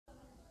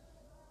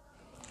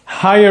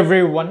Hi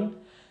everyone.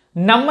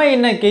 நம்ம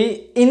இன்னைக்கு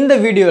இந்த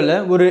வீடியோல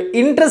ஒரு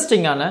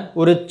இன்ட்ரஸ்டிங்கான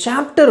ஒரு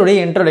சாப்டரோட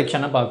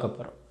இன்ட்ரோடக்ஷனை பார்க்க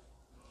போறோம்.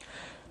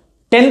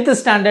 10th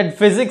standard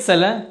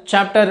physicsல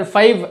chapter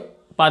 5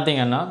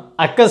 பாத்தீங்கன்னா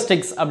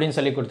acoustics அப்படினு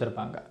சொல்லி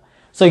கொடுத்திருப்பாங்க.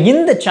 சோ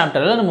இந்த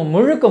சாப்டர்ல நம்ம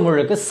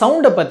முழுக்க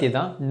சவுண்ட பத்தி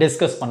தான்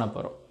டிஸ்கஸ் பண்ண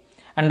போறோம்.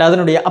 and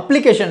அதனுடைய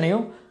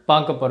அப்ளிகேஷனையும்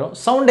பார்க்க போறோம்.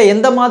 சவுண்ட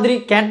எந்த மாதிரி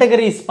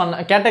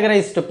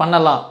கேட்டகரைஸ்ட்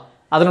பண்ணலாம்,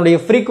 அதனுடைய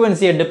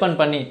frequency-யை டிபெண்ட்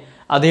பண்ணி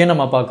அதையும்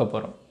நம்ம பார்க்க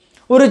போறோம்.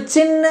 ஒரு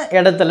சின்ன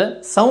இடத்துல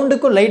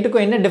சவுண்டுக்கும்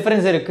லைட்டுக்கும் என்ன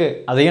டிஃபரன்ஸ் இருக்கு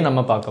அதையும் நம்ம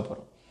பார்க்க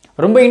போறோம்.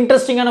 ரொம்ப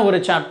இன்ட்ரெஸ்டிங்கான ஒரு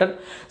சாப்டர்.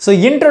 ஸோ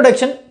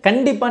இன்ட்ரோடக்ஷன்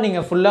கண்டிப்பா நீங்க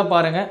ஃபுல்லா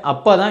பாருங்க.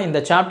 அப்பதான் இந்த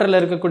சாப்டர்ல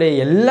இருக்கக்கூடிய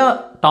எல்லா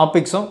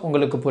டாபிக்ஸும்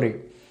உங்களுக்கு புரியும்.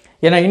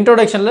 ஏன்னா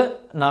இன்ட்ரோடக்ஷன்ல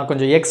நான்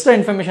கொஞ்சம் எக்ஸ்ட்ரா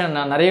இன்ஃபர்மேஷன்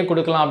நான் நிறைய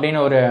கொடுக்கலாம் அப்படின்னு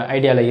ஒரு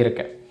ஐடியால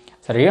இருக்கேன்.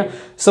 சரியா?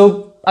 ஸோ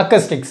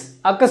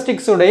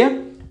அக்கஸ்டிக்ஸ் உடைய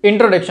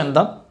இன்ட்ரோடக்ஷன்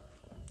தான்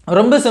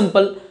ரொம்ப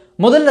சிம்பிள்.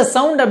 முதல்ல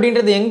சவுண்ட்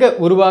அப்படின்றது எங்க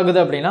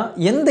உருவாகுது அப்படின்னா,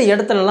 எந்த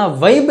இடத்துலலாம்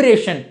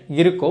வைப்ரேஷன்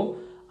இருக்கோ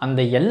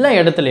அந்த எல்லா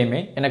இடத்துலையுமே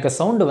எனக்கு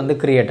சவுண்ட் வந்து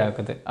கிரியேட்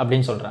ஆகுது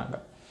அப்படின்னு சொல்றாங்க.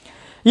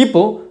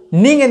 இப்போ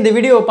நீங்க இந்த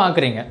வீடியோவை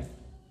பார்க்குறீங்க.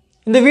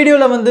 இந்த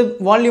வீடியோவில் வந்து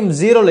வால்யூம்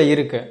 0ல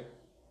இருக்கு.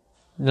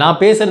 நான்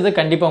பேசுறது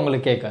கண்டிப்பா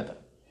உங்களுக்கு கேட்காது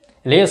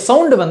இல்லையா?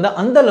 சவுண்டு வந்து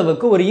அந்த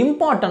அளவுக்கு ஒரு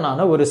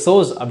இம்பார்ட்டன்டான ஒரு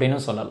சோர்ஸ் அப்படின்னு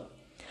சொல்லலாம்.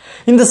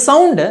 இந்த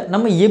சவுண்டை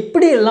நம்ம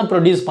எப்படி எல்லாம்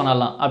ப்ரொடியூஸ்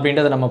பண்ணலாம்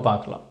அப்படின்றத நம்ம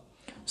பார்க்கலாம்.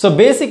 ஸோ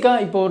பேசிக்கா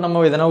இப்போ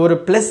நம்ம எதனா ஒரு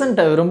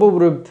பிளசண்ட் ரொம்ப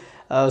ஒரு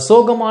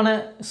சோகமான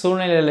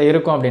சூழ்நிலையில்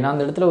இருக்கும் அப்படின்னா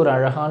அந்த இடத்துல ஒரு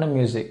அழகான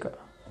மியூசிக்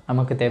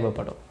நமக்கு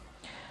தேவைப்படும்.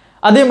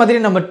 அதே மாதிரி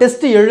நம்ம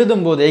டெஸ்ட்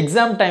எழுதும் போது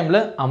எக்ஸாம் டைம்ல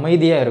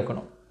அமைதியா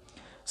இருக்கணும்.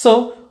 ஸோ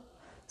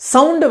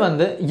சவுண்டு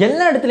வந்து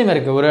எல்லா இடத்துலையுமே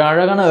இருக்கு. ஒரு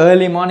அழகான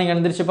ஏர்லி மார்னிங்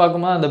எழுந்திரிச்சு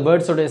பார்க்கும்போது அந்த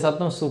பேர்ட்ஸோடைய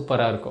சத்தம்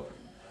சூப்பரா இருக்கும்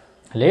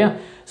இல்லையா?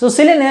 ஸோ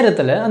சில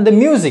நேரத்தில் அந்த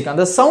மியூசிக்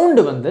அந்த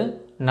சவுண்டு வந்து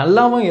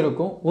நல்லாவும்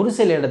இருக்கும், ஒரு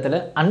சில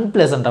இடத்துல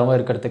அன்பிளசண்டாகவும்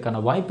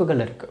இருக்கிறதுக்கான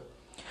வாய்ப்புகள் இருக்கு.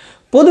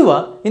 பொதுவா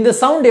இந்த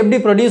சவுண்ட் எப்படி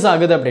ப்ரொடியூஸ்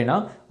ஆகுது அப்படின்னா,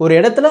 ஒரு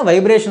இடத்துல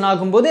வைப்ரேஷன்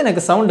ஆகும்போது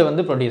எனக்கு சவுண்டு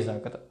வந்து ப்ரொடியூஸ்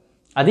ஆகுது.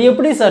 அது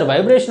எப்படி சார்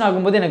வைப்ரேஷன்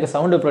ஆகும்போது எனக்கு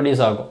சவுண்டு ப்ரொடியூஸ்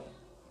ஆகும்?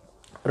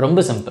 ரொம்ப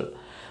சிம்பிள்.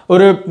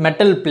 ஒரு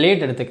மெட்டல்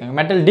பிளேட் எடுத்துக்கோங்க,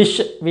 மெட்டல் டிஷ்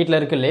வீட்டில்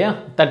இருக்கு இல்லையா,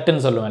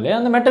 தட்டுன்னு சொல்லுவோம் இல்லையா,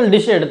 அந்த மெட்டல்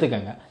டிஷ்ஷை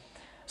எடுத்துக்கோங்க.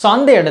 ஸோ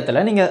அந்த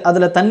இடத்துல நீங்கள்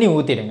அதில் தண்ணி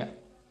ஊற்றிடுங்க.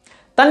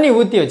 தண்ணி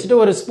ஊற்றி வச்சுட்டு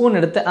ஒரு ஸ்பூன்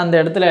எடுத்து அந்த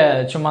இடத்துல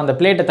சும்மா அந்த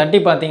பிளேட்டை தட்டி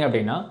பார்த்தீங்க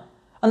அப்படின்னா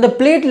அந்த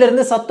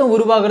பிளேட்லேருந்து சத்தம்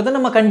உருவாகிறத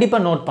நம்ம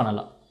கண்டிப்பாக நோட்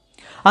பண்ணலாம்.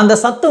 அந்த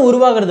சத்தம்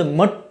உருவாகிறது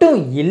மட்டும்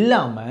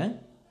இல்லாமல்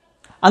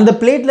அந்த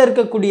பிளேட்டில்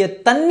இருக்கக்கூடிய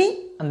தண்ணி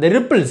அந்த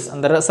ரிப்பிள்ஸ்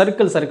அந்த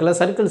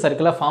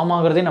சர்க்கிளாக ஃபார்ம்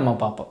ஆகிறதே நம்ம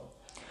பார்ப்போம்.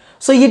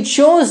 ஸோ இட்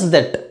ஷோஸ்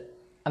தட்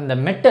அந்த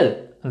மெட்டல்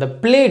அந்த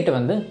பிளேட்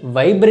வந்து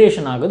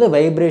வைப்ரேஷன் ஆகுது.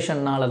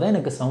 வைப்ரேஷன்னால தான்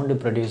எனக்கு சவுண்டு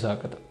ப்ரொடியூஸ்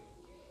ஆகுது.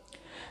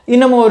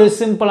 இன்னும் ஒரு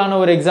சிம்பிளான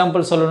ஒரு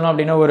எக்ஸாம்பிள் சொல்லணும்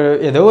அப்படின்னா,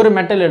 ஏதோ ஒரு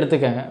மெட்டல்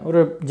எடுத்துக்கங்க.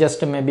 ஒரு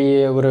ஜஸ்ட் மேபி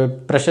ஒரு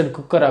ப்ரெஷர்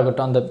குக்கர்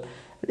ஆகட்டும், அந்த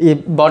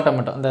பாட்டம்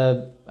மட்டும் அந்த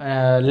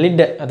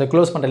லிட்டை அதை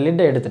க்ளோஸ் பண்ணுற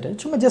லிட்டை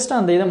எடுத்துகிட்டு சும்மா ஜஸ்ட்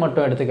அந்த இதை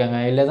மட்டும் எடுத்துக்கோங்க.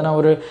 இல்லை எதனா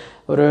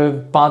ஒரு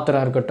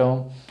பாத்திரம் இருக்கட்டும்,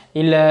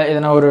 இல்லை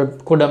எதனா ஒரு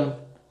குடம்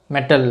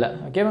மெட்டலில்,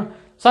 ஓகேவா?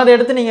 ஸோ அதை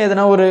எடுத்து நீங்கள்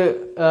எதனா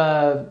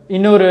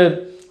இன்னொரு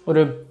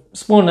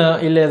ஸ்பூனு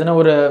இல்லை எதனா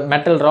ஒரு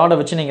மெட்டல் ராடை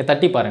வச்சு நீங்கள்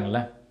தட்டி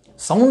பாருங்களேன்,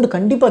 சவுண்டு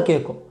கண்டிப்பாக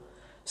கேட்கும்.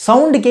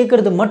 சவுண்டு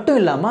கேட்கறது மட்டும்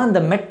இல்லாமல் அந்த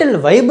மெட்டல்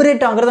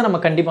வைப்ரேட் ஆகிறத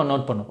நம்ம கண்டிப்பாக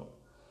நோட் பண்ணுவோம்.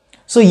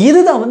 ஸோ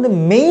இதுதான் வந்து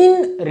main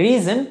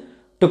reason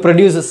to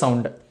produce a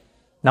sound.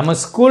 நம்ம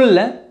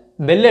ஸ்கூலில்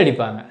பெல்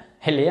அடிப்பாங்க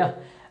இல்லையா?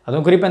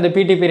 அதுவும் குறிப்பாக இந்த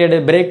பிடி பீரியடு,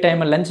 பிரேக்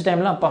டைம், லஞ்ச்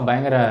டைம்லாம் அப்பா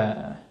பயங்கர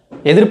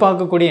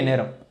எதிர்பார்க்கக்கூடிய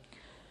நேரம்.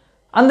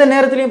 அந்த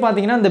நேரத்துலையும்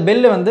பார்த்தீங்கன்னா அந்த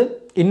பெல்லு வந்து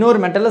இன்னொரு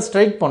மெட்டலை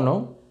ஸ்ட்ரைக்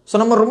பண்ணும். ஸோ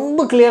நம்ம ரொம்ப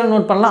கிளியராக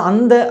நோட் பண்ணலாம்,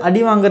 அந்த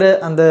அடி வாங்குற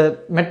அந்த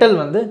மெட்டல்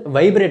வந்து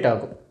வைப்ரேட்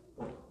ஆகும்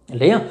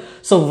இல்லையா?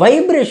 ஸோ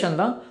வைப்ரேஷன்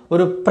தான்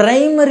ஒரு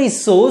primary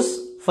source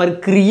for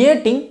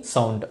creating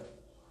sound.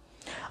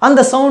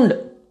 அந்த சவுண்டு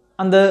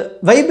அந்த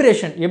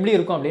வைப்ரேஷன் எப்படி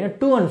இருக்கும் அப்படின்னா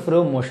டு அண்ட்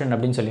ஃப்ரோ மோஷன்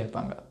அப்படின்னு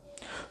சொல்லியிருப்பாங்க.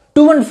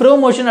 டு அண்ட் ஃப்ரோ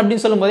மோஷன்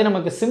அப்படின்னு சொல்லும்போது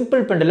நமக்கு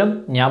சிம்பிள் பெண்டுலம்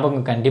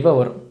ஞாபகம் கண்டிப்பாக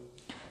வரும்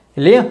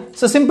இல்லையா?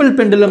 ஸோ சிம்பிள்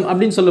பெண்டுலம்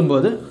அப்படின்னு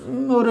சொல்லும்போது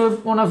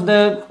one of the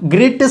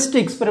greatest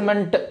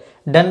experiment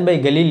done by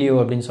Galileo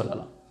அப்படின்னு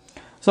சொல்லலாம்.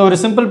 ஸோ ஒரு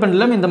சிம்பிள்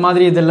பெண்டுலம் இந்த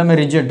மாதிரி இது எல்லாமே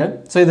ரிஜிட்.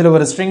 ஸோ இதில்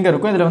ஒரு ஸ்ட்ரிங்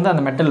இருக்கும், இதில் வந்து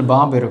அந்த மெட்டல்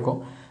பாப் இருக்கும்.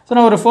 ஸோ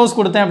நான் ஒரு ஃபோர்ஸ்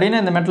கொடுத்தேன் அப்படின்னா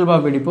இந்த மெட்டல்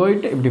பாப்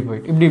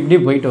இப்படி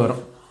போயிட்டு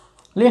வரும்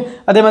இல்லையா?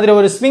 அதே மாதிரி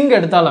ஒரு ஸ்விங்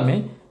எடுத்தாலுமே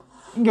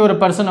இங்கே ஒரு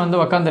பர்சன் வந்து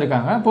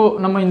உக்காந்துருக்காங்க. அப்போது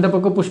நம்ம இந்த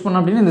பக்கம் புஷ்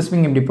பண்ணோம் அப்படின்னா இந்த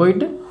ஸ்விங் இப்படி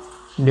போயிட்டு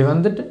இப்படி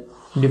வந்துட்டு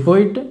இப்படி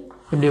போயிட்டு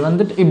இப்படி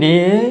வந்துட்டு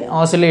இப்படியே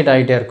ஆசிலேட்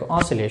ஆகிட்டே இருக்கும்,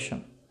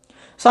 ஆசிலேஷன்.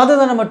 ஸோ அதை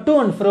தான் நம்ம டு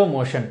அண்ட் ஃப்ரோ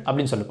மோஷன்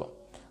அப்படின்னு சொல்லுவோம்.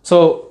 ஸோ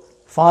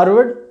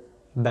ஃபார்வர்ட்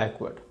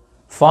பேக்வர்ட்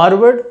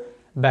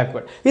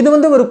இது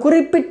வந்து ஒரு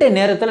குறிப்பிட்ட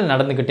நேரத்தில்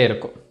நடந்துக்கிட்டே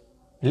இருக்கும்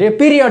இல்லையா?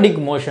 பீரியாடிக்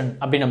மோஷன்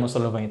அப்படின்னு நம்ம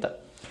சொல்லுவோம். இதை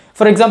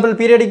ஃபார் எக்ஸாம்பிள்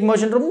பீரியாடிக்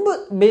மோஷன் ரொம்ப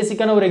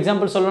பேசிக்கான ஒரு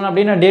எக்ஸாம்பிள் சொல்லணும்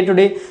அப்படின்னா, டே டு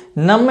டே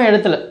நம்ம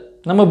இடத்துல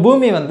நம்ம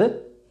பூமி வந்து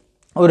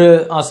ஒரு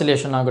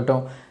ஆசிலேஷன்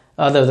ஆகட்டும்,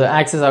 அதாவது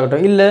ஆக்சிஸ்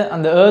ஆகட்டும், இல்லை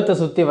அந்த ஏர்த்தை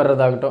சுற்றி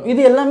வர்றதாகட்டும்,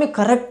 இது எல்லாமே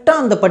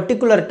கரெக்டாக அந்த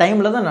பர்டிகுலர்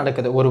டைமில் தான்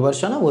நடக்குது. ஒரு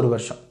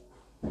வருஷம்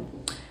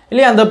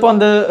இல்லையா? அப்போ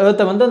அந்த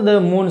ஏர்த்தை வந்து அந்த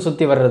மூணு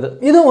சுற்றி வர்றது,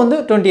 இதுவும் வந்து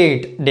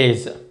 28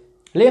 days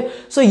இல்லையா?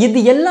 ஸோ இது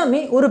எல்லாமே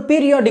ஒரு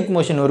பீரியாடிக்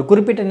மோஷன், ஒரு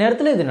குறிப்பிட்ட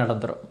நேரத்தில் இது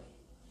நடந்துடும்.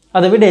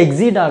 அதை விட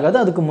எக்ஸீட் ஆகாது,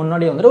 அதுக்கு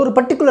முன்னாடியே வந்துடும், ஒரு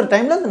பர்டிகுலர்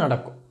டைமில் அது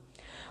நடக்கும்.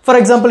 ஃபார்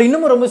எக்ஸாம்பிள்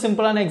இன்னும் ரொம்ப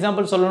சிம்பிளான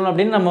எக்ஸாம்பிள் சொல்லணும்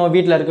அப்படின்னு நம்ம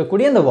வீட்டில்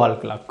இருக்கக்கூடிய அந்த வால்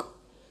கிளாக்,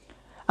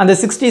 அந்த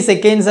 60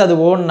 செகண்ட்ஸ் அது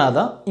ஓடினா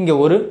தான் இங்கே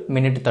 1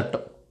 மினிட்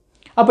தட்டும்.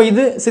 அப்போ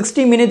இது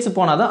 60 மினிட்ஸ்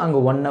போனால் தான் அங்கே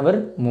 1 ஹவர்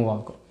மூவ்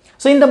ஆகும்.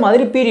 ஸோ இந்த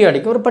மாதிரி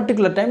பீரியாடிக் ஒரு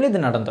பர்டிகுலர் டைமில்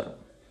இது நடந்துடும்.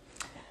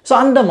 ஸோ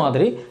அந்த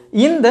மாதிரி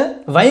இந்த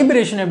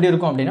வைப்ரேஷன் எப்படி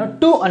இருக்கும் அப்படின்னா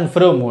டு அண்ட்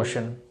ஃப்ரோ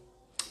மோஷன்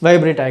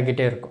வைப்ரேட்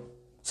ஆகிக்கிட்டே இருக்கும்.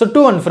 ஸோ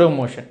டு அண்ட் ஃப்ரோ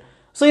மோஷன்.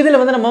 ஸோ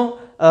இதில் வந்து நம்ம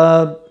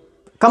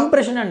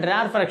கம்ப்ரெஷன் அண்ட்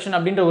ரேர்ஃப்ராக்ஷன்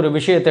அப்படின்ற ஒரு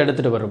விஷயத்தை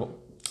எடுத்துகிட்டு வருவோம்.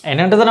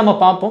 என்னன்றதை நம்ம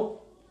பார்ப்போம்,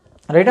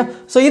 ரைட்டா?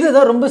 ஸோ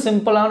இதுதான் ரொம்ப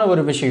சிம்பிளான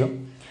ஒரு விஷயம்.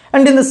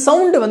 அண்ட் இந்த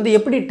சவுண்டு வந்து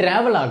எப்படி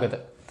ட்ராவல் ஆகுது,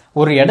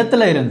 ஒரு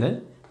இடத்துல இருந்து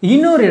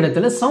இன்னொரு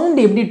இடத்துல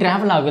சவுண்டு எப்படி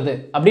ட்ராவல் ஆகுது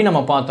அப்படின்னு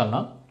நம்ம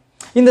பார்த்தோம்னா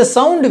இந்த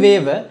சவுண்ட்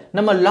வேவை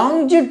நம்ம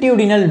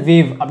லாங்கிடியூடினல்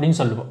வேவ் அப்படின்னு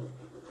சொல்லுவோம்,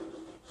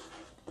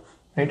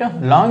 ரைட்டா?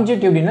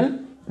 Longitudinal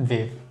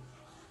wave.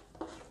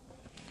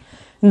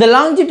 இந்த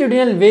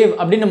லாங்கிடியூடினல் வேவ்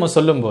அப்படின்னு நம்ம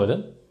சொல்லும்போது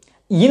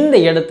இந்த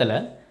இடத்துல,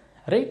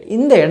 ரைட்,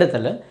 இந்த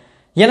இடத்துல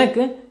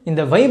எனக்கு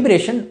இந்த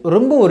வைப்ரேஷன்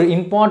ரொம்ப ஒரு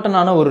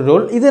இம்பார்ட்டண்டான ஒரு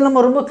ரோல். இது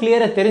நம்ம ரொம்ப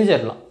கிளியராக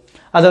தெரிஞ்சிடலாம்.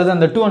 அதாவது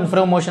அந்த டு அண்ட்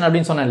ஃப்ரோ மோஷன்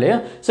அப்படின்னு சொன்னேன் இல்லையா?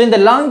 ஸோ இந்த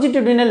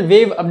லாங்கிடியூடினல்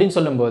வேவ் அப்படின்னு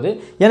சொல்லும்போது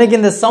எனக்கு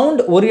இந்த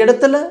சவுண்ட் ஒரு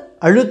இடத்துல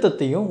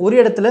அழுத்தத்தையும் ஒரு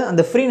இடத்துல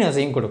அந்த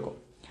ஃப்ரீனஸையும் கொடுக்கும்.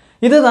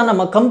 இதுதான்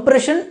நம்ம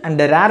கம்ப்ரெஷன்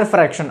அண்ட்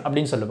ரேர்ஃப்ராக்ஷன்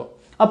அப்படின்னு சொல்லுவோம்.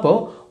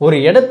 அப்போது ஒரு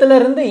இடத்துல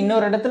இருந்து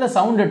இன்னொரு இடத்துல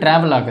சவுண்டு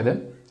ட்ராவல் ஆகுது.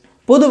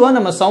 பொதுவாக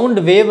நம்ம சவுண்ட்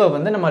வேவை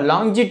வந்து நம்ம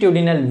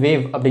லாங்கிடியூடினல்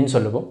வேவ் அப்படின்னு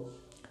சொல்லுவோம்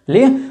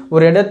இல்லையா?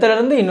 ஒரு இடத்துல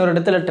இருந்து இன்னொரு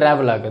இடத்துல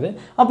ட்ராவல் ஆகுது.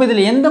 அப்போ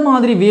இதில் எந்த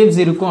மாதிரி வேவ்ஸ்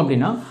இருக்கும்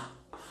அப்படின்னா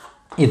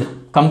இது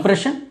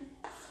compression,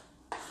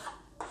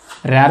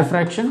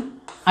 rarefaction,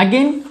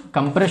 again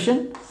compression,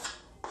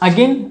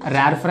 again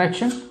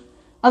rarefaction,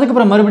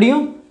 அதுக்கப்புறம்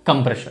மறுபடியும்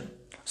compression.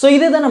 ஸோ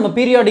இதுதான் நம்ம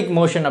பீரியாடிக்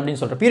மோஷன்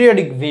அப்படின்னு சொல்கிறோம்,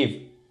 பீரியாடிக் வேவ்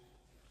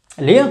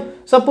இல்லையா?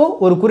 ஸோ அப்போ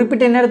ஒரு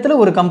குறிப்பிட்ட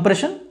நேரத்தில் ஒரு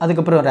கம்ப்ரெஷன்,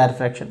 அதுக்கப்புறம்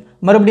ரேர்ஃப்ராக்ஷன்,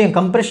 மறுபடியும்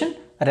கம்ப்ரெஷன்,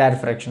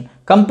 ரேர்ஃப்ராக்ஷன்,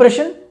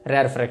 கம்ப்ரெஷன்,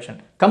 ரேர்ஃப்ராக்ஷன்,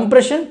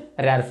 கம்ப்ரெஷன்,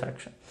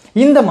 ரேர்ஃப்ராக்ஷன்.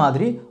 இந்த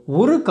மாதிரி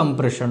ஒரு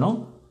கம்ப்ரெஷனும்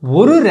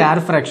ஒரு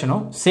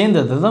ரேர்ஃப்ராக்ஷனும்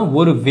சேர்ந்தது தான்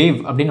ஒரு வேவ்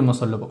அப்படின்னு நம்ம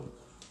சொல்லுவோம்.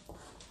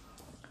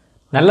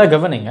 நல்லா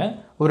கவனிங்க,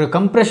 ஒரு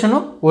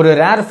கம்ப்ரெஷனும் ஒரு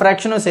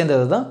ரேர்ஃப்ராக்ஷனும்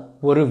சேர்ந்தது தான்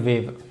ஒரு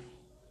வேவ்.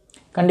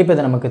 கண்டிப்பாக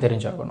இதை நமக்கு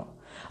தெரிஞ்சாகணும்.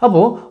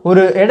 அப்போது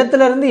ஒரு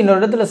இடத்துல இருந்து இன்னொரு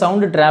இடத்துல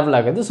சவுண்டு ட்ராவல்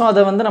ஆகுது. ஸோ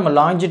அதை வந்து நம்ம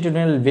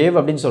லாங்கிடியூடினல் வேவ்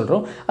அப்படின்னு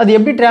சொல்கிறோம். அது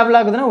எப்படி ட்ராவல்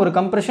ஆகுதுன்னா ஒரு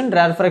கம்ப்ரெஷன்,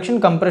 ரேர்ஃப்ராக்ஷன்,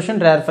 கம்ப்ரெஷன்,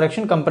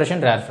 ரேர்ஃப்ராக்ஷன்,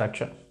 கம்ப்ரெஷன்,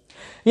 ரேர்ஃப்ராக்ஷன்.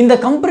 இந்த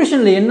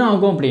கம்ப்ரெஷனில் என்ன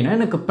ஆகும் அப்படின்னா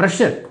எனக்கு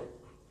ப்ரெஷர்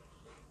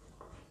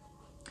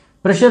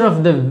ஆஃப்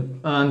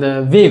அந்த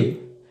wave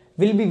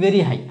will be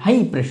very high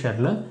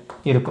ப்ரெஷரில்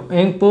இருக்கும்.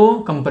 இப்போது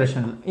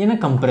கம்ப்ரெஷனில் ஏன்னா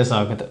கம்ப்ரெஸ்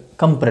ஆகுது,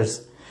 கம்ப்ரெஸ்.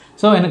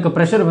 ஸோ எனக்கு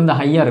ப்ரெஷர் வந்து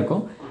ஹையாக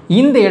இருக்கும்.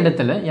 இந்த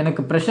இடத்துல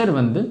எனக்கு ப்ரெஷர்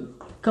வந்து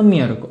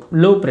கம்மியாக இருக்கும்,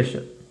 லோ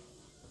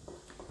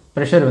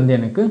ப்ரெஷர் வந்து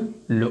எனக்கு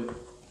லோ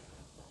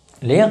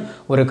இல்லையா?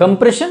 ஒரு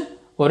கம்ப்ரெஷன்,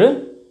 ஒரு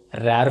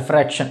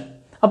ரேர்ஃப்ராக்ஷன்.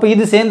 அப்போ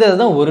இது சேர்ந்தது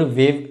தான் ஒரு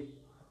வேவ்,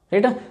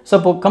 ரைட்டா? ஸோ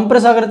அப்போ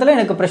கம்ப்ரெஸ் ஆகிறதுல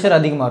எனக்கு ப்ரெஷர்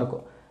அதிகமாக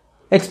இருக்கும்,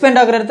 எக்ஸ்பேண்ட்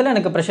ஆகிற இடத்துல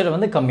எனக்கு ப்ரெஷர்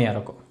வந்து கம்மியாக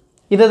இருக்கும்.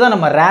 இதை தான்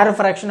நம்ம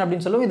ரேர்ஃப்ராக்ஷன்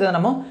அப்படின்னு சொல்லுவோம், இதை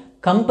நம்ம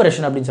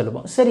கம்ப்ரெஷன் அப்படின்னு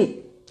சொல்லுவோம்.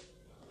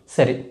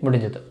 சரி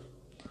முடிஞ்சது.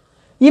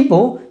 இப்போ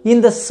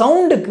இந்த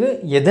சவுண்டுக்கு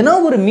எதனா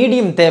ஒரு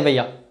மீடியம்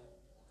தேவையா?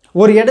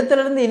 ஒரு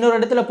இடத்துல இருந்து இன்னொரு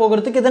இடத்துல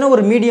போகிறதுக்கு எதனா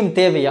ஒரு மீடியம்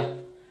தேவையா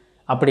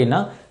அப்படின்னா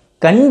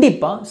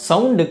கண்டிப்பாக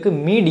சவுண்டுக்கு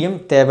மீடியம்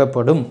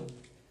தேவைப்படும்.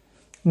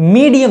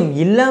 மீடியம்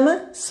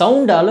இல்லாமல்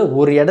சவுண்டால்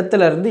ஒரு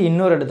இடத்துல இருந்து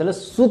இன்னொரு இடத்துல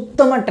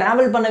சுத்தமாக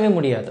ட்ராவல் பண்ணவே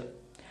முடியாது.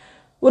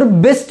 ஒரு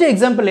பெஸ்ட்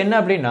எக்ஸாம்பிள் என்ன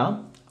அப்படின்னா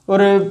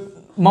ஒரு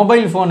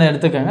மொபைல் ஃபோனை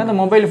எடுத்துக்கோங்க. அந்த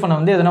மொபைல் ஃபோனை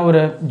வந்து எதனா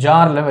ஒரு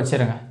ஜாரில்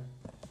வச்சுருங்க.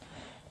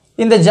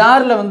 இந்த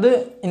ஜாரில் வந்து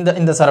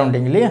இந்த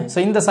சரௌண்டிங் இல்லையா? ஸோ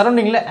இந்த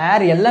சரௌண்டிங்கில்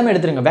ஏர் எல்லாமே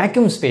எடுத்துருங்க,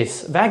 வேக்யூம் ஸ்பேஸ்.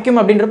 வேக்யூம்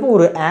அப்படின்றப்போ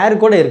ஒரு ஏர்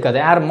கூட இருக்காது,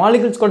 ஏர்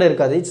மாலிகுல்ஸ் கூட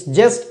இருக்காது, it's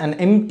just an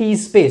empty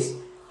space.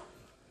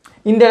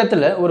 இந்த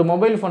இடத்துல ஒரு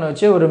மொபைல் ஃபோனை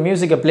வச்சு ஒரு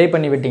மியூசிக்கை ப்ளே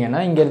பண்ணி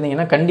விட்டிங்கன்னா இங்கே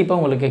இருந்தீங்கன்னா கண்டிப்பாக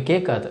உங்களுக்கு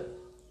கேட்காது.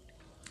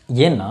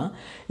 ஏன்னா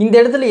இந்த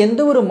இடத்துல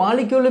எந்த ஒரு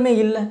மாலிக்யூலுமே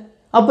இல்லை.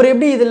 அப்புறம்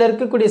எப்படி இதில்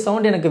இருக்கக்கூடிய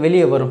சவுண்ட் எனக்கு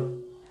வெளியே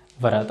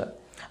வராது.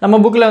 நம்ம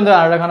புக்கில் வந்து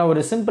அழகான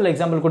ஒரு சிம்பிள்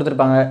எக்ஸாம்பிள்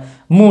கொடுத்துருப்பாங்க.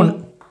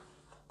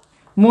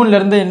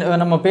 மூன்லேருந்து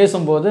நம்ம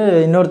பேசும்போது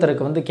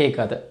இன்னொருத்தருக்கு வந்து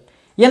கேட்காது.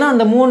 ஏன்னா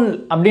அந்த மூன்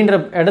அப்படின்ற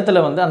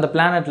இடத்துல வந்து அந்த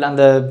பிளானட்டில்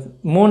அந்த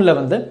மூனில்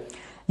வந்து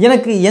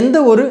எனக்கு எந்த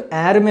ஒரு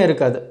ஏருமே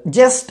இருக்காது,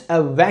 ஜஸ்ட் அ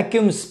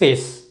வேக்யூம்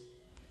ஸ்பேஸ்.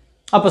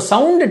 அப்போ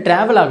சவுண்டு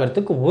ட்ராவல்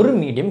ஆகிறதுக்கு ஒரு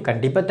மீடியம்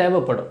கண்டிப்பாக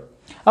தேவைப்படும்.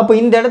 அப்போ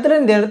இந்த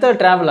இடத்துல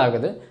ட்ராவல்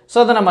ஆகுது. ஸோ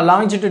அதை நம்ம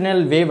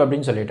லாங்கிடியூடினல் வேவ்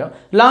அப்படின்னு சொல்லிட்டோம்.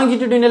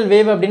 லாங்கிடியூடினல்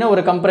வேவ் அப்படின்னா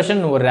ஒரு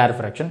கம்ப்ரெஷன், ஒரு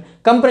ரேர்ஃப்ராக்ஷன்.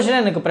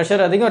 கம்ப்ரெஷனில் எனக்கு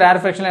ப்ரெஷர் அதிகம்,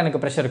 ரேர்ஃப்ராக்ஷனில்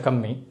எனக்கு ப்ரெஷர்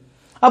கம்மி.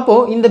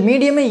 அப்போது இந்த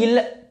மீடியமே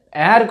இல்லை,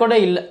 ஏர் கூட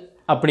இல்லை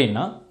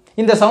அப்படின்னா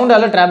இந்த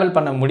சவுண்டால் ட்ராவல்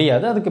பண்ண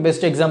முடியாது. அதுக்கு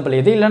பெஸ்ட் எக்ஸாம்பிள்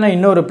எது? இல்லைனா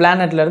இன்னொரு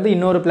பிளானட்லேருந்து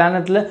இன்னொரு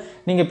பிளானட்டில்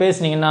நீங்கள்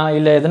பேசுனீங்கன்னா,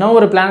 இல்லை எதனா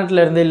ஒரு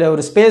பிளானட்லேருந்து இல்லை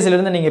ஒரு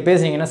ஸ்பேஸ்லேருந்து நீங்கள்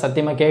பேசுனீங்கன்னா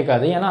சத்தியமாக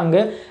கேட்காது. ஏன்னா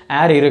அங்கே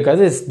ஏர்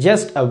இருக்காது, it's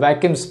just a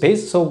vacuum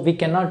space. So we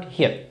can not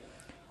here.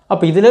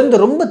 அப்போ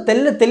இதிலேருந்து ரொம்ப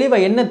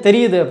தெளிவாக என்ன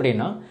தெரியுது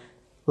அப்படின்னா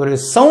ஒரு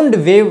சவுண்ட்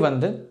வேவ்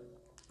வந்து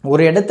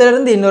ஒரு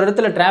இடத்துலேருந்து இன்னொரு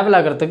இடத்துல ட்ராவல்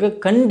ஆகிறதுக்கு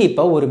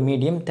கண்டிப்பாக ஒரு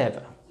மீடியம்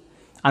தேவை.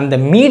 அந்த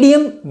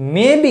medium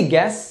maybe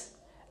case,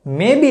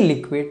 maybe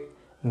liquid,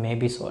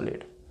 maybe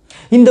solid.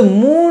 இந்த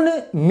 3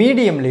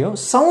 மீடியம்லேயும்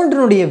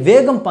சவுண்டினுடைய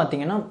வேகம்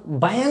பார்த்தீங்கன்னா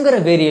பயங்கர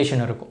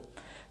வேரியேஷன் இருக்கும்.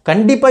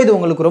 கண்டிப்பாக இது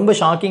உங்களுக்கு ரொம்ப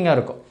ஷாக்கிங்காக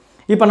இருக்கும்.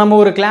 இப்போ நம்ம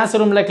ஒரு கிளாஸ்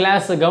ரூமில்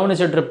கிளாஸ்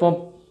கவனிச்சுட்டு இருப்போம்,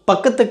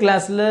 பக்கத்து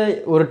கிளாஸில்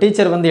ஒரு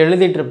டீச்சர் வந்து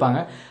எழுதிட்டு இருப்பாங்க,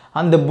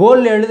 அந்த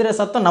போர்டில் எழுதுகிற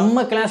சத்தம்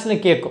நம்ம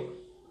கிளாஸில் கேட்கும்,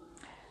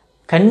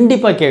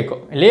 கண்டிப்பாக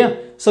கேட்கும் இல்லையா?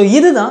 ஸோ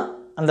இதுதான்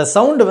அந்த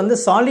சவுண்டு வந்து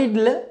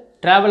சாலிடில்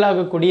ட்ராவல்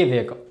ஆகக்கூடிய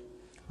வேகம்.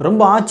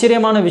 ரொம்ப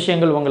ஆச்சரியமான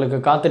விஷயங்கள் உங்களுக்கு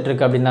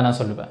காத்துட்ருக்கு அப்படின்னு தான் நான்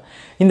சொல்லுவேன்.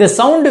 இந்த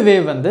சவுண்டு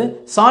வேவ் வந்து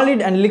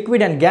solid and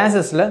liquid and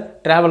கேஸஸில்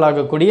travel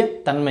ஆகக்கூடிய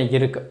தன்மை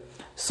இருக்குது.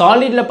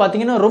 சாலிடில்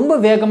பார்த்தீங்கன்னா ரொம்ப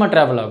வேகமாக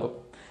ட்ராவல் ஆகும்.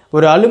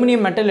 ஒரு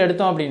அலுமினியம் மெட்டல்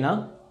எடுத்தோம் அப்படின்னா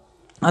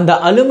அந்த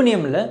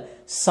அலுமினியமில்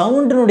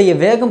சவுண்டினுடைய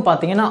வேகம்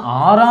பார்த்தீங்கன்னா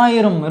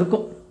 6000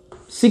 இருக்கும்,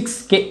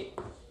 6K.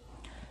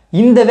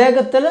 இந்த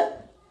வேகத்தில்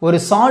ஒரு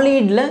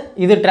சாலிடில்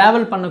இது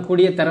ட்ராவல்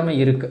பண்ணக்கூடிய திறமை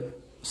இருக்குது.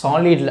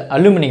 சாலிடில்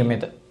அலுமினியம்,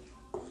 இது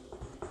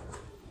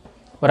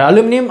ஒரு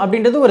அலுமினியம்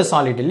அப்படின்றது ஒரு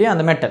சாலிட் இல்லையா,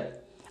 அந்த மெட்டல்.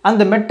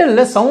 அந்த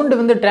மெட்டலில் சவுண்டு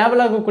வந்து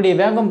ட்ராவல் ஆகக்கூடிய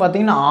வேகம்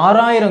பார்த்தீங்கன்னா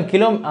 6000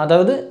 கிலோ,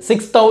 அதாவது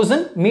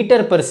 6000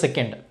 மீட்டர் பெர்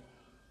செகண்ட்,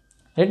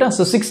 ரைட்டா?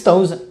 ஸோ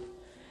 6000.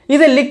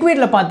 இது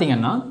லிக்விடில்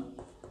பார்த்தீங்கன்னா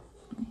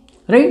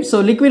ரைட், ஸோ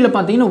லிக்விடில்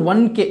பார்த்தீங்கன்னா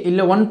 1K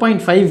இல்லை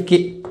 1.5K,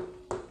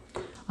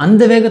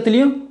 அந்த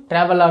வேகத்திலையும்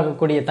ட்ராவல்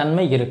ஆகக்கூடிய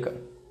தன்மை இருக்குது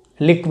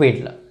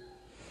லிக்விடில்.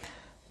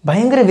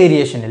 பயங்கர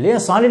வேரியேஷன் இல்லையா?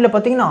 சாலிடில்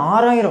பார்த்தீங்கன்னா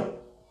 6000,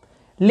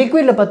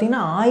 லிக்விடில்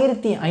பார்த்தீங்கன்னா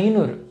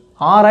 1500.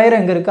 6000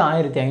 எங்கே இருக்குது,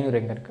 1500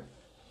 எங்கே இருக்குது,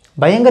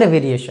 பயங்கர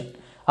வேரியேஷன்.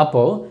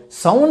 அப்போது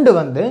சவுண்டு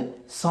வந்து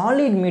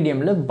சாலிட்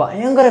மீடியமில்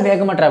பயங்கர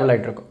வேகமாக ட்ராவல்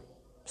ஆகிட்டு இருக்கும்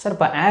சார்.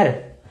 இப்போ ஏர்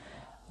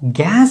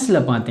கேஸில்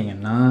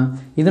பார்த்தீங்கன்னா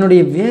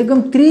இதனுடைய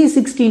வேகம்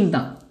 316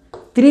 தான்,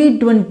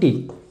 320,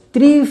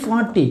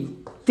 340,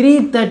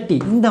 330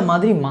 இந்த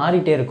மாதிரி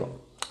மாறிட்டே இருக்கும்.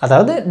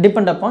 அதாவது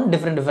depend upon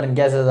different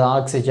gases,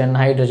 oxygen,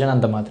 hydrogen,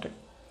 அந்த மாதிரி.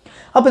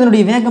 அப்போ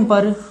இதனுடைய வேகம்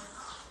பாரு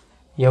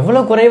எவ்வளோ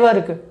குறைவாக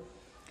இருக்குது.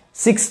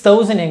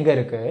 6000 எங்கே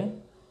இருக்குது,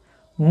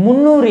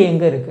 300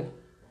 எங்கே இருக்குது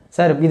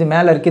சார்? இது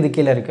மேலே இருக்குது, இது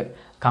கீழே இருக்குது.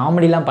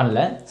 காமெடிலாம்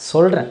பண்ணல,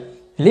 சொல்கிறேன்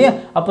இல்லையா?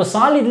 அப்போ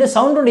சாலிடில்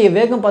சவுண்டுடைய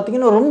வேகம்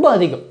பார்த்தீங்கன்னா ரொம்ப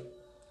அதிகம்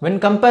when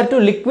compared to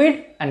liquid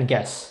and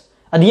gas.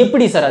 அது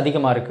எப்படி சார்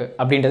அதிகமாக இருக்குது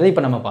அப்படின்றத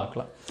இப்போ நம்ம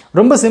பார்க்கலாம்.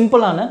 ரொம்ப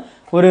சிம்பிளான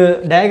ஒரு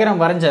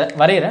டயக்ராம்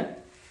வரைகிறேன்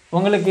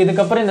உங்களுக்கு.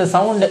 இதுக்கப்புறம் இந்த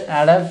சவுண்டு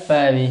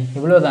அடப்பாவி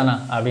இவ்வளோ தானா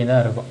அப்படின்னு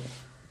தான் இருக்கும்,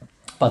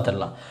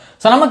 பார்த்துடலாம்.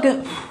 ஸோ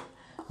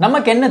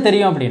நமக்கு என்ன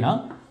தெரியும் அப்படின்னா,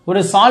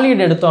 ஒரு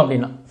சாலிட் எடுத்தோம்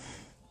அப்படின்னா,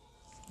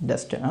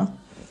 ஜஸ்ட்டு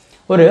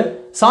ஒரு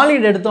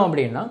சாலிட் எடுத்தோம்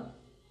அப்படின்னா,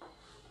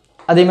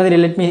 அதே மாதிரி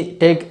let me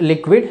take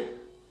liquid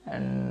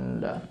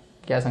and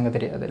gas. அங்கே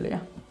தெரியாது இல்லையா,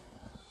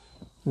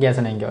 கேஸை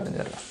நான் இங்கே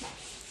வரைஞ்சிடறேன்.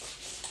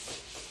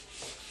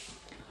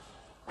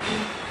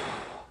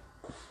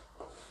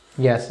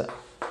 கேஸ்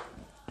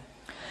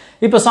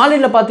இப்போ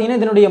சாலிடில் பார்த்தீங்கன்னா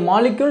இதனுடைய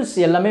மாலிக்யூல்ஸ்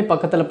எல்லாமே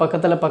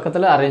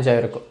பக்கத்தில் அரேஞ்ச்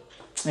ஆகிருக்கும்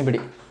இப்படி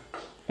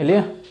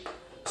இல்லையா?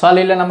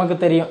 சாலிடில் நமக்கு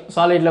தெரியும்,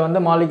 சாலிடில் வந்து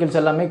மாலிக்யூல்ஸ்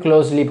எல்லாமே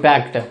க்ளோஸ்லி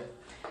பேக்டு,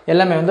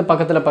 எல்லாமே வந்து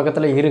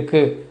பக்கத்தில்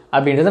இருக்குது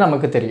அப்படின்றது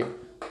நமக்கு தெரியும்.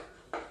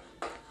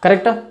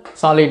 கரெக்டாக?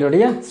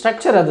 சாலிடுடைய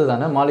ஸ்ட்ரக்சர் அது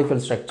தானே,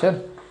 மாலிக்யூல் ஸ்ட்ரக்சர்.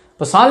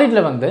 இப்போ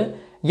சாலிடில் வந்து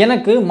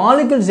எனக்கு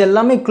மாலிக்யூல்ஸ்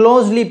எல்லாமே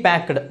க்ளோஸ்லி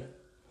பேக்டு.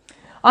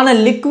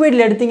 ஆனால்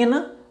லிக்விடில் எடுத்திங்கன்னா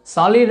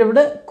சாலிடை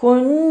விட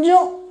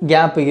கொஞ்சம்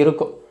கேப்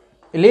இருக்கும்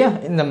இல்லையா?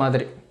 இந்த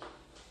மாதிரி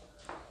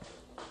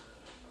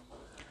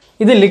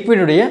இது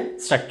லிக்விடுடைய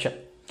ஸ்ட்ரக்சர்.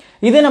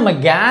 இதே நம்ம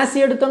கேஸ்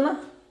எடுத்தோம்னா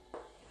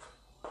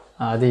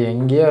அது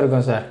எங்கேயோ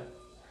இருக்கும் சார்,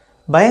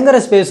 பயங்கர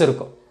ஸ்பேஸ்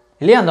இருக்கும்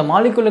இல்லையா? அந்த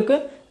மாலிகுலுக்கு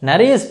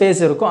நிறைய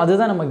ஸ்பேஸ் இருக்கும்,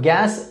 அதுதான் நம்ம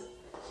கேஸ்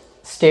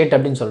ஸ்டேட்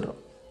அப்படின்னு சொல்கிறோம்.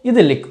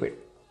 இது லிக்விட்,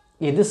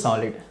 இது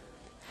சாலிட்.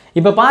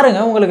 இப்போ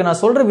பாருங்கள், உங்களுக்கு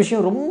நான் சொல்கிற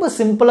விஷயம் ரொம்ப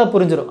சிம்பிளாக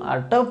புரிஞ்சிடும்.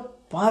 அட்ட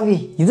பாவி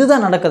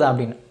இதுதான் நடக்குதா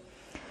அப்படின்னு.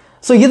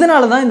 ஸோ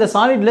இதனால தான் இந்த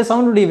சாலிடில்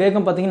சவுண்டுடைய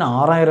வேகம் பார்த்தீங்கன்னா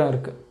 6000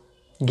 இருக்குது,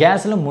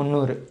 கேஸில்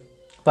 300.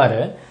 பாரு,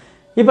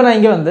 இப்போ நான்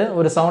இங்கே வந்து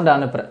ஒரு சவுண்டை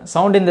அனுப்புகிறேன்.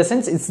 Sound in the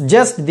sense it's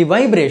just the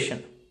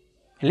vibration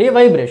இல்லையா,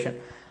 வைப்ரேஷன்.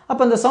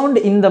 அப்போ அந்த சவுண்டு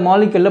இந்த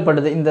மாலிகுலில்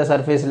படுது, இந்த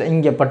சர்ஃபேஸில்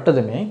இங்கே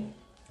பட்டதுமே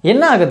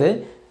என்ன ஆகுது,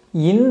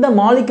 இந்த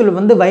மாலிகுல்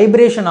வந்து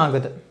வைப்ரேஷன்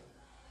ஆகுது.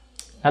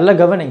 நல்லா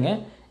கவனிங்க,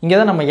 இங்கே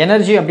தான் நம்ம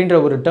எனர்ஜி அப்படின்ற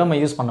ஒரு டேர்மை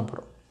யூஸ் பண்ண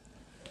போகிறோம்.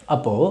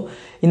 அப்போது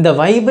இந்த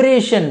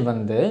வைப்ரேஷன்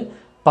வந்து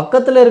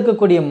பக்கத்தில்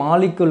இருக்கக்கூடிய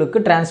மாலிகுலுக்கு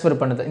டிரான்ஸ்ஃபர்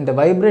பண்ணுது. இந்த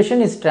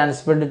vibration is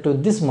transferred to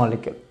this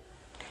molecule.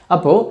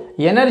 அப்போது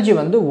எனர்ஜி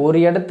வந்து ஒரு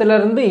இடத்துல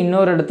இருந்து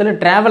இன்னொரு இடத்துல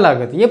ட்ராவல்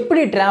ஆகுது.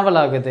 எப்படி ட்ராவல்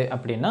ஆகுது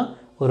அப்படின்னா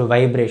ஒரு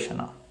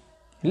வைப்ரேஷனாக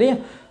இல்லையா?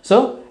 ஸோ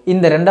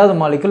இந்த ரெண்டாவது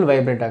மாலிகுல்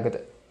வைப்ரேட் ஆகுது.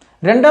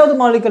 ரெண்டாவது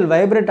மாலிகுல்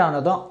வைப்ரேட்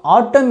ஆனதும்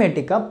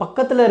ஆட்டோமேட்டிக்காக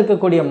பக்கத்தில்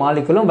இருக்கக்கூடிய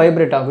மாலிகுலும்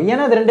வைப்ரேட் ஆகும்.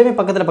 ஏன்னா அது ரெண்டுமே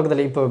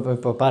பக்கத்தில்.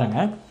 இப்போ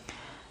பாருங்கள்,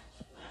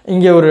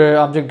 இங்கே ஒரு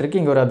ஆப்ஜெக்ட்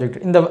இருக்குது, இங்கே ஒரு ஆப்ஜெக்ட்.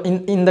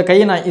 இந்த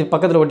கையை நான் இது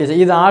பக்கத்தில் ஒட்டி,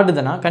 இது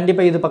ஆடுதுன்னா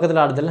கண்டிப்பாக இது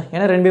பக்கத்தில் ஆடுதில்ல,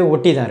 ஏன்னா ரெண்டுமே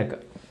ஒட்டி தான்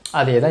இருக்குது.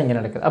 அதே தான் இங்கே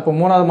நடக்குது. அப்போ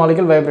மூணாவது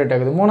மாலிகுல் வைப்ரேட்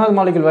ஆகுது. மூணாவது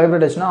மாலிகுல்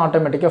வைப்ரேட் ஆச்சுன்னா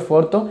ஆட்டோமேட்டிக்காக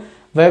ஃபோர்த்தும்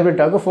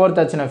வைப்ரேட் ஆகும். ஃபோர்த்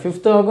ஆச்சுன்னா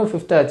ஃபிஃப்த் ஆகும்,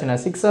 ஃபிஃப்த் ஆச்சுன்னா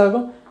 6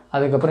 ஆகும்.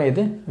 அதுக்கப்புறம்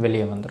இது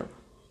வெளியே வந்துடும்.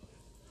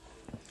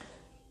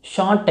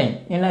 ஷார்ட் டைம்,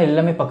 ஏன்னா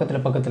எல்லாமே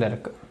பக்கத்தில்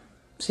இருக்குது,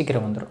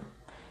 சீக்கிரம் வந்துடும்.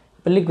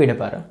 இப்போ லிக்விடை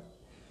பாரு,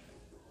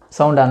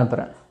 சவுண்ட்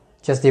அனுப்புகிறேன்,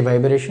 ஜஸ்ட் தி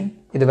வைப்ரேஷன்.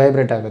 இது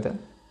வைப்ரேட் ஆகுது,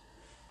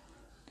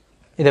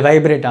 இது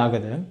வைப்ரேட்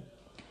ஆகுது.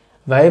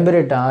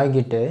 வைப்ரேட்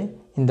ஆகிட்டு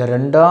இந்த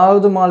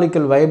ரெண்டாவது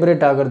மாலிகுல்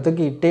வைப்ரேட்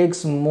ஆகிறதுக்கு இட்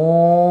டேக்ஸ்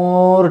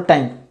மோர்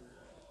டைம்,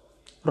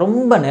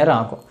 ரொம்ப நேரம்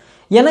ஆகும்.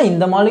 ஏன்னா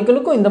இந்த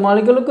மாலிகுலுக்கும்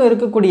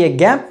இருக்கக்கூடிய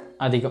கேப்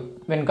அதிகம்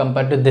when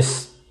compared to this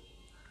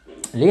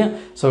இல்லையா.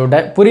 ஸோ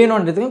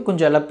புரியணுன்றதுக்கு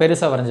கொஞ்சம் எல்லாம்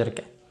பெருசாக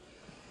வரைஞ்சிருக்கேன்.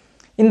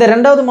 இந்த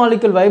ரெண்டாவது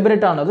மாலிகுல்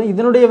வைப்ரேட் ஆனதும்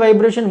இதனுடைய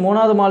வைப்ரேஷன்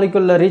மூணாவது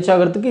மாலிகுலில் ரீச்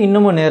ஆகிறதுக்கு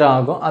இன்னமும் நேரம்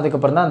ஆகும்.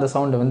 அதுக்கப்புறம் தான் அந்த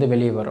சவுண்டு வந்து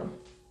வெளியே வரும்.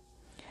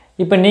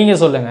 இப்போ நீங்கள்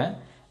சொல்லுங்கள்,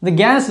 இந்த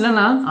கேஸில்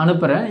நான்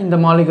அனுப்புகிறேன், இந்த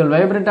மாலிகுல்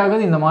வைப்ரேட்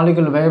ஆகுது, இந்த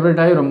மாலிகுல்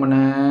வைப்ரேட் ஆகி ரொம்ப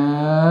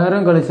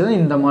நேரம் கழிச்சு தான்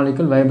இந்த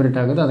மாலிகுல் வைப்ரேட்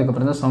ஆகுது,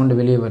 அதுக்கப்புறம் தான் சவுண்டு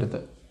வெளியே வருது.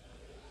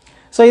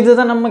 ஸோ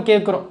இதுதான் நம்ம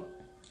கேட்குறோம்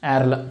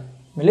ஏரில்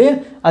இல்லையா.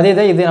 அதே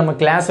தான் இது நம்ம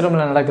கிளாஸ்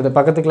ரூமில் நடக்குது.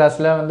 பக்கத்து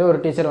கிளாஸில் வந்து ஒரு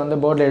டீச்சர் வந்து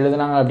போர்டில்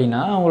எழுதுனாங்க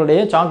அப்படின்னா அவங்களுடைய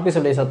சாக்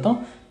பீஸுடைய சத்தம்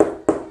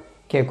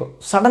கேட்கும்,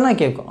 சடனாக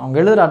கேட்கும். அவங்க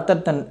எழுதுகிற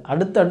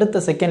அடுத்த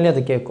செகண்ட்லேயே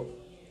அது கேட்கும்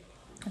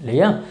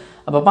இல்லையா.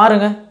 அப்போ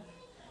பாருங்கள்,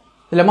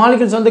 இதில்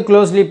மாலிகுல்ஸ் வந்து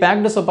க்ளோஸ்லி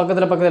பேக்டு. ஸோ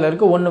பக்கத்தில்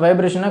இருக்குது. ஒன்று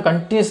வைப்ரேஷனாக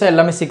கண்டினியூஸாக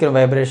எல்லாமே சீக்கிரம்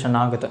வைப்ரேஷன்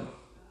ஆகுது.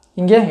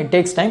 இங்கே இட்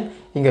டேக்ஸ் டைம்,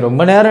 இங்கே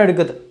ரொம்ப நேரம்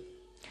எடுக்குது.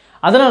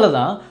 அதனால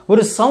தான்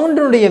ஒரு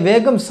சவுண்டினுடைய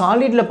வேகம்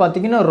சாலிடில்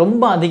பார்த்திங்கன்னா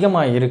ரொம்ப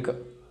அதிகமாக இருக்குது,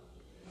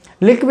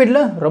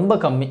 லிக்விடில் ரொம்ப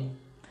கம்மி,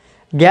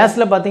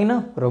 கேஸில் பார்த்தீங்கன்னா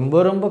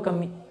ரொம்ப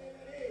கம்மி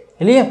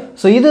இல்லையா.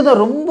 ஸோ இதுதான்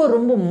ரொம்ப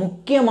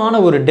முக்கியமான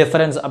ஒரு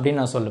டிஃபரன்ஸ் அப்படின்னு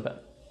நான் சொல்லுவேன்,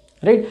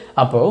 ரைட்.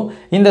 அப்போது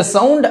இந்த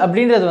சவுண்ட்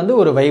அப்படின்றது வந்து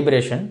ஒரு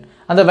வைப்ரேஷன்.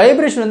 அந்த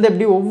வைப்ரேஷன் வந்து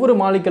எப்படி ஒவ்வொரு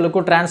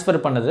மாலிகுலுக்கும் ட்ரான்ஸ்ஃபர்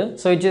பண்ணுது.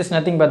 So it's is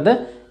nothing but the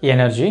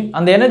energy.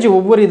 அந்த எனர்ஜி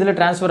ஒவ்வொரு இதில்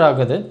ட்ரான்ஸ்ஃபர்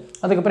ஆகுது,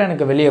 அதுக்கப்புறம்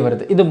எனக்கு வெளியே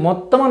வருது. இது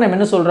மொத்தமாக நம்ம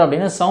என்ன சொல்கிறோம்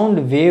அப்படின்னா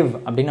சவுண்ட் வேவ்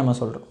அப்படின்னு நம்ம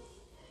சொல்கிறோம்,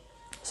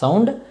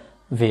 சவுண்ட்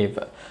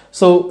வேவ்.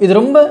 ஸோ இது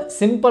ரொம்ப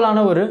சிம்பிளான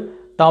ஒரு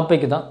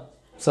டாபிக் தான்.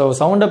 ஸோ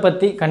சவுண்டை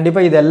பற்றி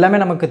கண்டிப்பாக இது எல்லாமே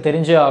நமக்கு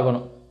தெரிஞ்சே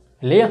ஆகணும்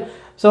இல்லையா.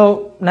 ஸோ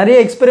நிறைய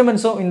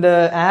எக்ஸ்பெரிமெண்ட்ஸும் இந்த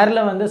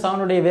ஏரில் வந்து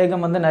சவுண்டுடைய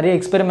வேகம் வந்து நிறைய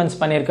எக்ஸ்பெரிமெண்ட்ஸ்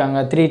பண்ணியிருக்காங்க.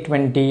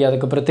 320,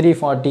 அதுக்கப்புறம்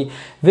 340,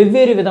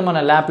 வெவ்வேறு விதமான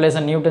லேப்லேஸ்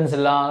அண்ட்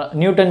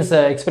நியூட்டன்ஸ்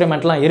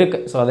எக்ஸ்பெரிமெண்ட்லாம்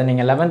இருக்குது. ஸோ அதை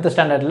நீங்கள் 11th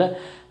ஸ்டாண்டர்டில்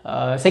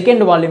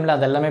செகண்ட் வால்யூமில்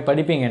அது எல்லாமே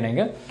படிப்பீங்க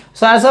நீங்கள்.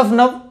 ஸோ ஆஸ் ஆஃப்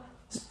நவ்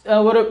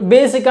ஒரு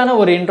பேசிக்கான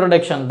ஒரு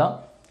இன்ட்ரோடக்ஷன் தான்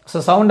ஸோ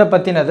சவுண்டை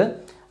பற்றினது.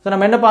 ஸோ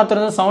நம்ம என்ன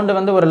பார்த்துருந்தோம், சவுண்டு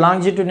வந்து ஒரு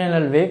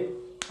லாங்கிடியூடினல் வேவ்.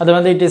 அது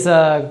வந்து it is a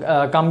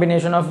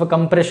combination of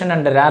compression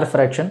and rare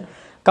fraction.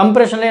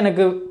 கம்ப்ரெஷனில்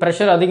எனக்கு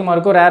ப்ரெஷர் அதிகமாக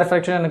இருக்கும், ரேர்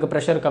ஃப்ராக்ஷன் எனக்கு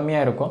ப்ரெஷர்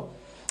கம்மியாக இருக்கும்.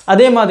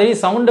 அதே மாதிரி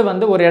சவுண்டு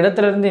வந்து ஒரு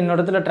இடத்துலேருந்து இன்னொரு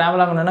இடத்துல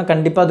ட்ராவல் ஆகணும்னா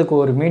கண்டிப்பாக அதுக்கு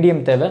ஒரு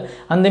மீடியம் தேவை.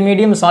 அந்த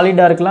மீடியம்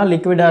சாலிடாக இருக்கலாம்,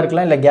 லிக்விடாக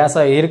இருக்கலாம், இல்லை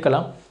கேஸாக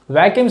இருக்கலாம்.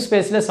 வேக்யூம்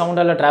ஸ்பேஸில்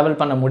சவுண்டால் ட்ராவல்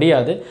பண்ண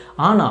முடியாது,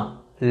 ஆனால்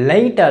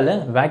லைட்டால்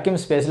வேக்யூம்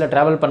ஸ்பேஸில்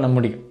ட்ராவல் பண்ண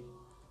முடியும்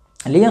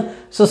இல்லையா.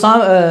 ஸோ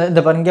இந்த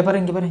பாரு, இங்கே பாரு,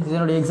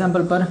 இதனுடைய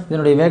எக்ஸாம்பிள் பாரு,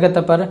 இதனுடைய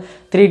வேகத்தை பாரு,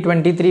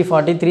 320,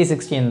 340,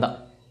 316 தான்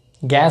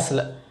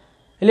கேஸில்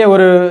இல்லையா.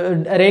 ஒரு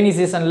ரெய்னி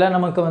சீசனில்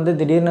நமக்கு வந்து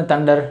திடீர்னு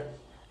தண்டர்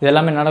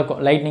இதெல்லாமே நடக்கும்,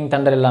 லைட்னிங்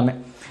தண்டர் எல்லாமே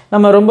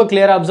நம்ம ரொம்ப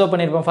கிளியராக அப்சர்வ்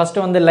பண்ணியிருப்போம்.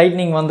 ஃபஸ்ட்டு வந்து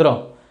லைட்னிங் வந்துடும்,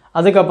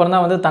 அதுக்கப்புறம்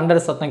தான் வந்து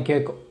தண்டர் சத்தம்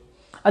கேட்கும்.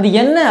 அது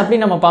என்ன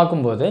அப்படின்னு நம்ம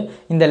பார்க்கும்போது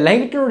இந்த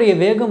லைட்டினுடைய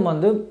வேகம்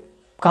வந்து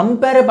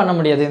கம்பேரே பண்ண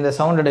முடியாது இந்த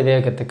சவுண்டோட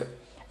வேகத்துக்கு.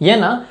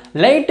 ஏன்னா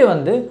லைட்டு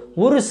வந்து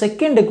ஒரு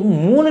செகண்டுக்கு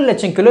 3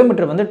 லட்சம்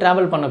கிலோமீட்டர் வந்து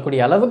ட்ராவல்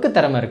பண்ணக்கூடிய அளவுக்கு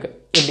திறமை இருக்குது.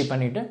 இப்படி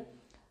பண்ணிவிட்டு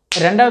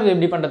ரெண்டாவது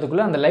எப்படி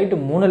பண்ணுறதுக்குள்ளே அந்த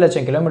லைட்டு 3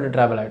 லட்சம் கிலோமீட்டர்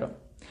ட்ராவல் ஆகிடும்.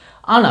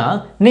 ஆனால்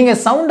நீங்கள்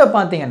சவுண்டை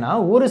பார்த்தீங்கன்னா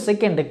ஒரு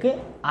செகண்டுக்கு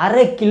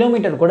 1/2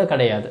 கிலோமீட்டர் கூட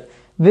கிடையாது,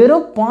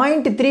 வெறும்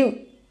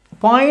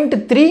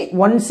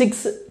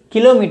 0.316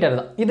 கிலோமீட்டர்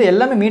தான். இது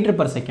எல்லாமே மீட்டர்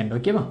பர் செகண்ட்,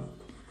 ஓகேவா,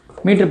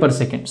 மீட்டர் பர்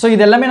செகண்ட். ஸோ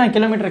இது எல்லாமே நான்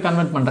கிலோமீட்டர்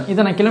கன்வெர்ட் பண்ணுறேன். இதை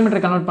நான்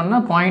கிலோமீட்டர் கன்வெர்ட்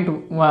பண்ணால்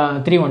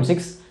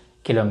 0.316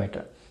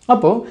 கிலோமீட்டர்.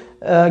 அப்போது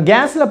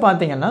கேஸில்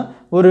பார்த்தீங்கன்னா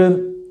ஒரு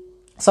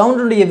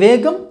சவுண்டுடைய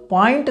வேகம்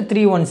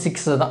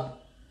 0.316 தான்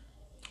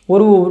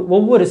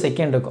ஒவ்வொரு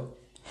செகண்டுக்கும்.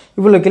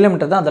 இவ்வளோ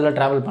கிலோமீட்டர் தான் அதெல்லாம்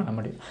ட்ராவல் பண்ண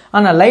முடியும்.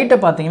 ஆனால் லைட்டை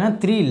பார்த்தீங்கன்னா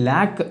 3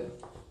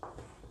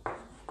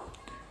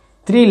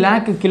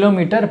 லேக்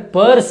கிலோமீட்டர்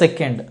பர்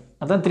செகண்ட்.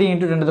 அதான் 3 ×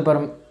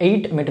 10⁸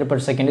 மீட்டர்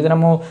பர் செகண்ட். இது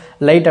நம்ம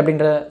லைட்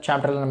அப்படின்ற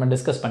சாப்டரில் நம்ம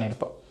டிஸ்கஸ்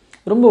பண்ணியிருப்போம்.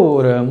 ரொம்ப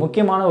ஒரு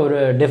முக்கியமான ஒரு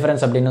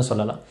டிஃப்ரென்ஸ் அப்படின்னு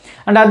சொல்லலாம்.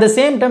 And at the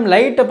same time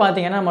லைட்டை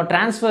பார்த்தீங்கன்னா நம்ம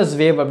டிரான்ஸ்வர்ஸ்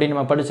வேவ் அப்படின்னு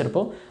நம்ம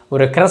படிச்சிருப்போம்.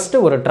 ஒரு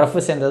க்ரஸ்ட்டு ஒரு ட்ரஃப்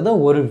சேர்ந்தது தான்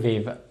ஒரு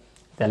வேவ்.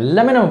 இது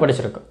எல்லாமே நம்ம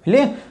படிச்சிருக்கோம்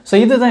இல்லையா. ஸோ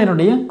இதுதான்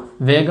என்னுடைய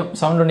வேகம்,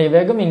 சவுண்டுடைய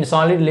வேகம் இன்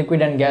சாலிட்,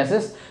 லிக்விட் அண்ட்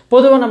கேஸஸ்.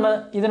 பொதுவாக நம்ம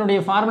இதனுடைய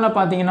ஃபார்முலா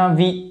பார்த்தீங்கன்னா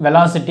v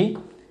velocity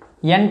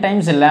n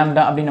times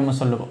lambda அப்படின்னு நம்ம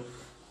சொல்லுவோம்,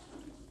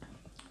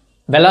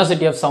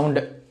 வெலாசிட்டி ஆஃப்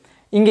சவுண்டு.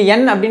 இங்கே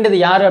n அப்படின்றது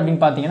யார்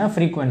அப்படின்னு பார்த்தீங்கன்னா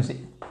ஃப்ரீக்வன்சி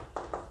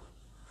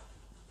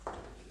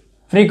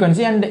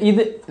அண்ட்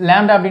இது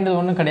லேம்டா அப்படின்றது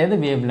ஒன்றும் கிடையாது,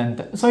 வேவ்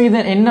லென்த். ஸோ இது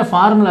என்ன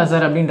ஃபார்முலா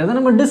சார் அப்படின்றத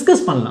நம்ம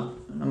டிஸ்கஸ் பண்ணலாம்.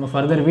 நம்ம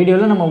ஃபர்தர்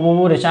வீடியோவில் நம்ம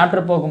ஒவ்வொரு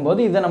சாப்டர் போகும்போது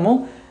இதை நம்ம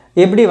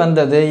எப்படி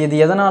வந்தது, இது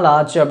எதனால்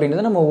ஆச்சு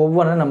அப்படின்றத நம்ம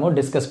ஒவ்வொன்றும் நம்ம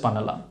டிஸ்கஸ்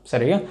பண்ணலாம்,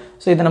 சரியா.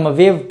 ஸோ இதை நம்ம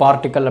வேவ்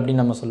பார்ட்டிக்கல்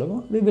அப்படின்னு நம்ம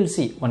சொல்லுவோம். we will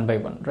see one by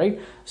one, right.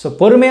 So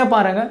பொறுமையாக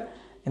பாருங்கள்.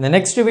 இந்த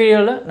நெக்ஸ்ட்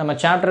வீடியோவில் நம்ம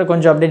சாப்டரை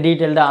கொஞ்சம் அப்படியே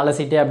டீட்டெயில்டாக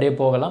அலசிட்டே அப்படியே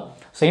போகலாம்.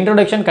 ஸோ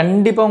இன்ட்ரோடக்ஷன்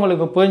கண்டிப்பாக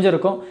உங்களுக்கு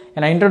புரிஞ்சிருக்கும்.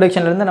 ஏன்னா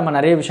இன்ட்ரோடக்ஷன்லேருந்து நம்ம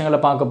நிறைய விஷயங்களை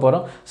பார்க்க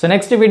போகிறோம். ஸோ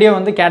நெக்ஸ்ட் வீடியோ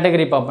வந்து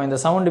கேட்டகரி பார்ப்போம். இந்த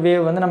சவுண்ட்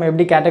வேவ் வந்து நம்ம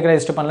எப்படி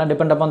கேட்டகரைஸ்ட் பண்ணலாம்,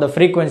 டிபெண்ட் அப்பான் அந்த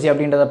ஃப்ரீக்வன்சி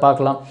அப்படின்றத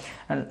பார்க்கலாம்.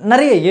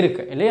 நிறைய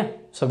இருக்குது இல்லையா.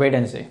 So wait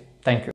and see. Thank you.